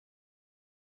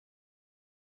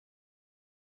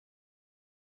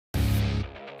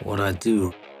What I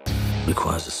do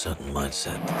requires a certain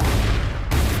mindset.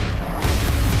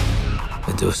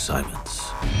 I do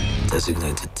assignments,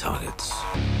 designated targets.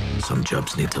 Some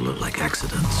jobs need to look like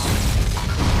accidents.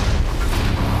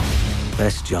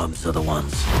 Best jobs are the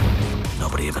ones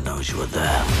nobody ever knows you were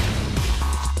there.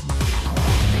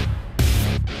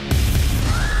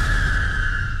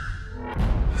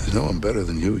 There's no one better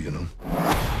than you, you know.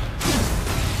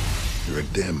 You're a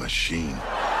damn machine.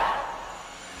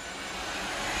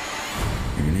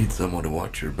 You need someone to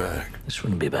watch your back. This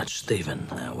wouldn't be about Stephen,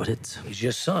 now, would it? He's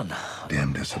your son.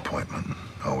 Damn disappointment.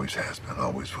 Always has been,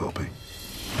 always will be.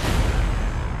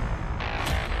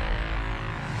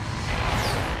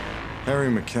 Harry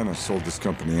McKenna sold this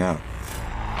company out.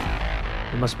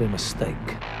 It must be a mistake.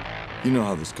 You know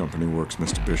how this company works,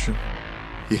 Mr. Bishop.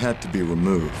 He had to be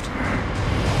removed.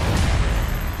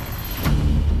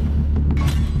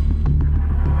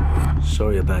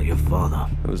 Sorry about your father.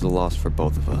 It was a loss for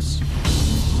both of us.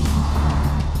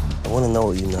 I want to know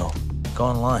what you know, Go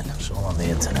online. It's all on the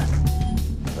internet.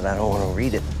 but I don't want to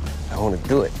read it. I want to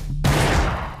do it.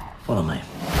 Follow me.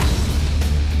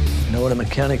 You know what a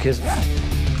mechanic is?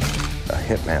 A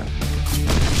hitman.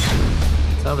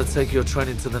 Time to take your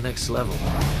training to the next level.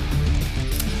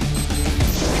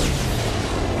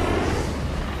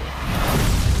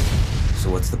 So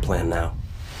what's the plan now?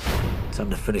 Time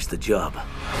to finish the job.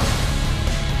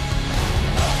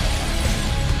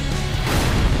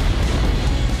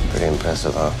 Pretty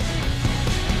impressive, huh?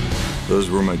 Those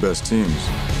were my best teams.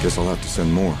 Guess I'll have to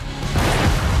send more.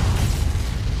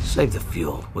 Save the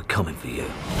fuel. We're coming for you.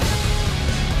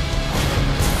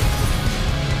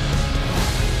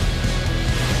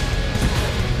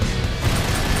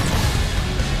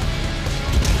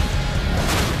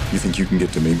 You think you can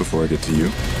get to me before I get to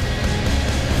you?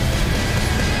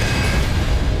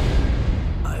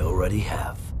 I already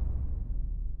have.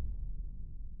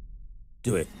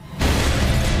 Do it.